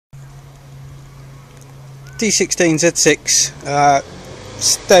D16Z6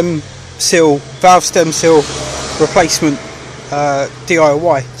 valve stem seal replacement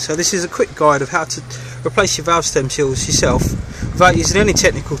DIY. So this is a quick guide of how to replace your valve stem seals yourself without using any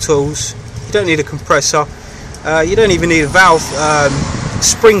technical tools. You don't need a compressor, you don't even need a valve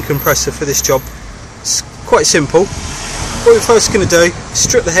spring compressor for this job. It's quite simple. What we're first going to do is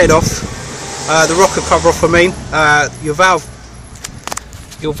strip the head off, the rocker cover off,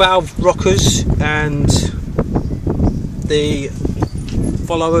 your valve rockers and the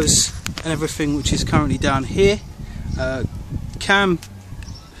followers and everything which is currently down here. Cam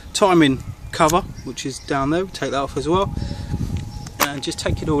timing cover which is down there, we'll take that off as well, and just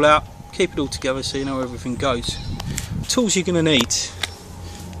take it all out, keep it all together so you know where everything goes. Tools you're going to need: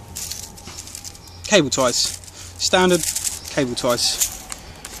 cable ties, standard cable ties,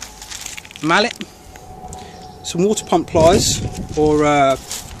 mallet, some water pump pliers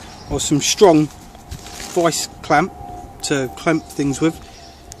or some strong vice clamp to clamp things with,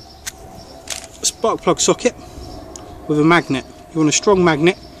 a spark plug socket with a magnet. You want a strong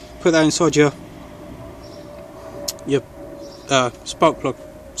magnet, put that inside your spark plug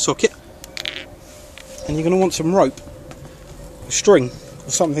socket, and you're going to want some rope, a string or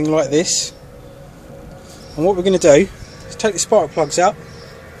something like this. And what we're going to do is take the spark plugs out,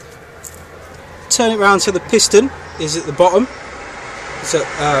 turn it round so the piston is at the bottom,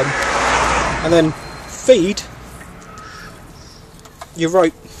 and then feed your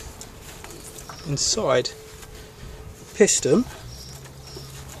rope inside the piston.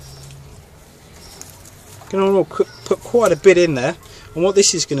 Going to put quite a bit in there, and what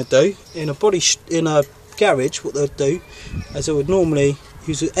this is going to do in a garage, what they'll do is they would normally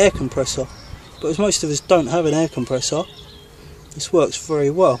use an air compressor, but as most of us don't have an air compressor, this works very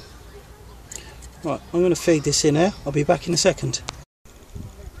well. Right, I'm going to feed this in here. I'll be back in a second.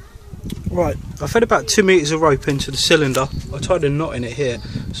 Right, I've fed about 2 meters of rope into the cylinder. I tied a knot in it here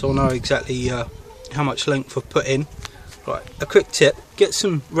so I know exactly how much length I've put in. Right, a quick tip: get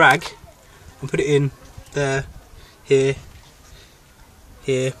some rag and put it in there, here,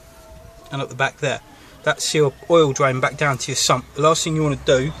 and up the back there. That's your oil drain back down to your sump. The last thing you want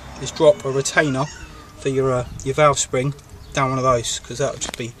to do is drop a retainer for your valve spring down one of those, because that would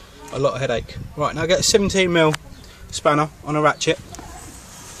just be a lot of headache. Right, now get a 17mm spanner on a ratchet,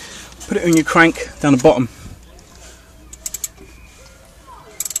 put it on your crank down the bottom,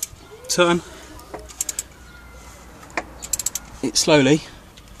 turn it slowly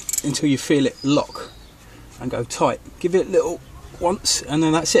until you feel it lock and go tight. Give it a little once and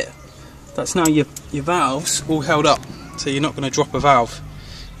then that's it. That's now your valves all held up, so you're not going to drop a valve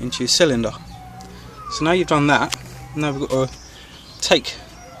into your cylinder. So now you've done that, now we've got to take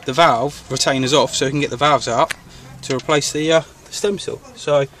the valve retainers off so we can get the valves out to replace the stem seal.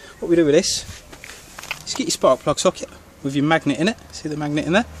 So what we do with this is get your spark plug socket with your magnet in it. See the magnet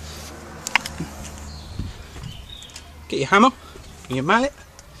in there? Get your hammer and your mallet,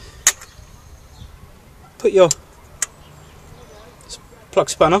 put your plug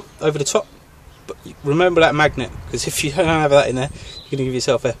spanner over the top, but remember that magnet, because if you don't have that in there you're going to give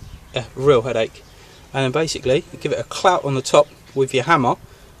yourself a real headache. And then basically you give it a clout on the top with your hammer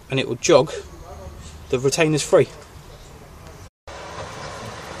and it will jog the retainers free.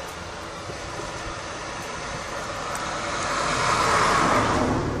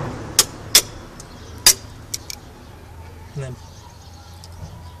 And then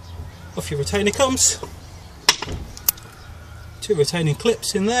off your retainer comes. 2 retaining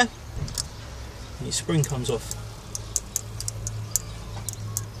clips in there, and your spring comes off.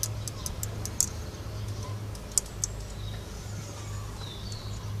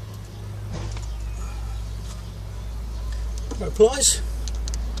 Rope pliers,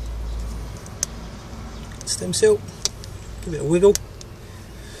 stem seal, give it a wiggle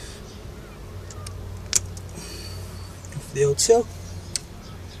off the old seal.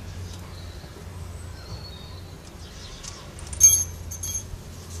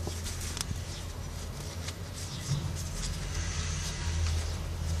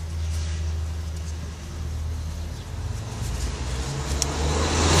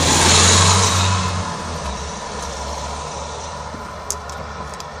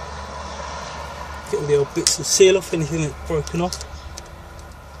 Get all the old bits of seal off, anything that's broken off.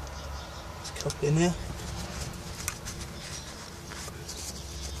 There's a couple in there.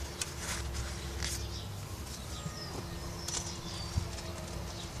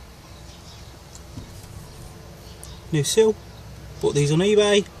 New seal. Bought these on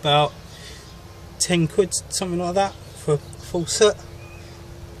eBay, about 10 quid, something like that, for a full set.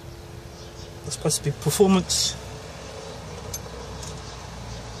 That's supposed to be performance.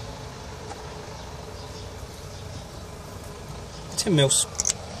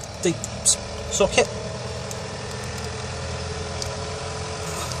 10mm deep socket.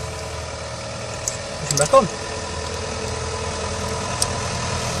 Push him back on.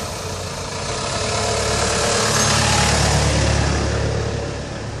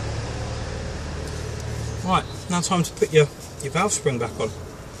 Right, now time to put your valve spring back on.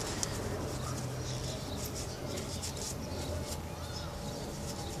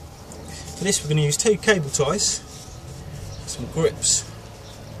 For this we're going to use 2 cable ties, some grips.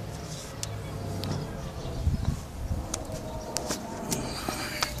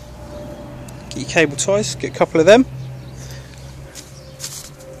 Get your cable ties, get a couple of them.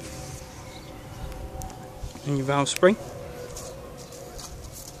 And your valve spring.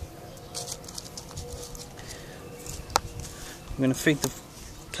 I'm going to feed the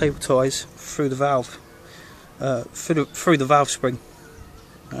cable ties through the valve, through the valve spring,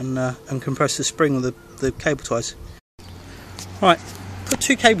 and compress the spring with the cable ties. Right, put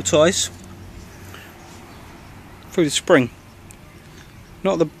 2 cable ties through the spring,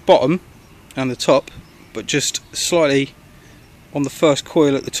 not at the bottom and the top, but just slightly on the first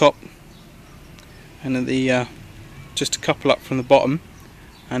coil at the top, and at the just a couple up from the bottom,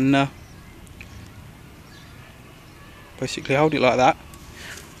 and basically hold it like that.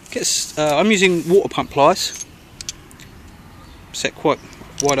 I'm using water pump pliers, set quite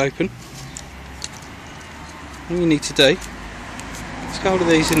wide open. All you need to do is get hold of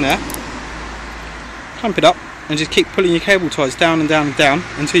these in there, clamp it up, and just keep pulling your cable ties down and down and down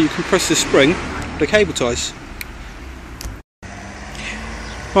until you compress the spring with the cable ties.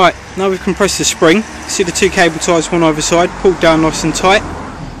 Right, now we've compressed the spring. See the 2 cable ties, one either side, pulled down nice and tight.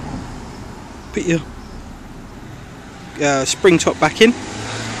 Put your spring top back in,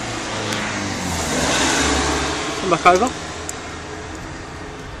 come back over,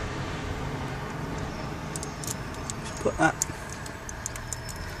 just put that,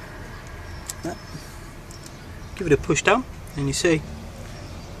 give it a push down, and you see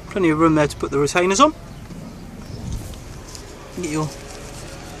plenty of room there to put the retainers on. Get your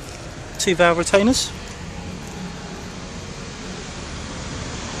 2 valve retainers.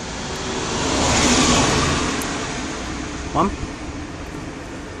 One.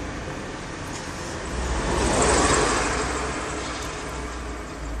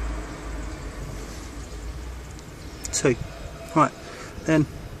 2. Right, then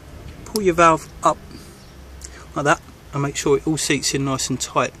pull your valve up like that and make sure it all seats in nice and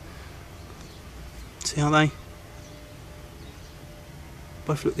tight. See how they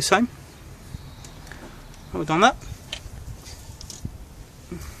both look the same? We've done that.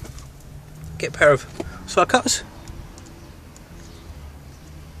 Get a pair of side cutters.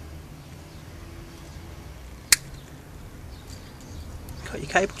 Cut your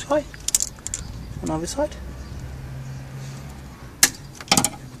cable tie on either side.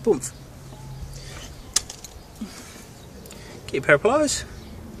 Boom. Get your pair of pliers.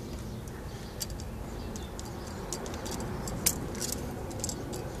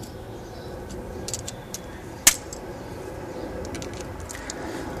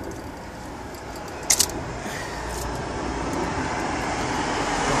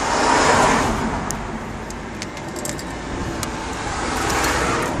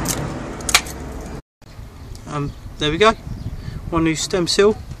 There we go, one new stem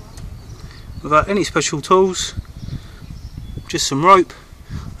seal without any special tools, just some rope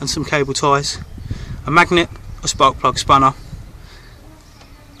and some cable ties, a magnet, a spark plug spanner,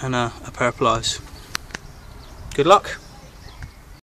 and a pair of pliers. Good luck.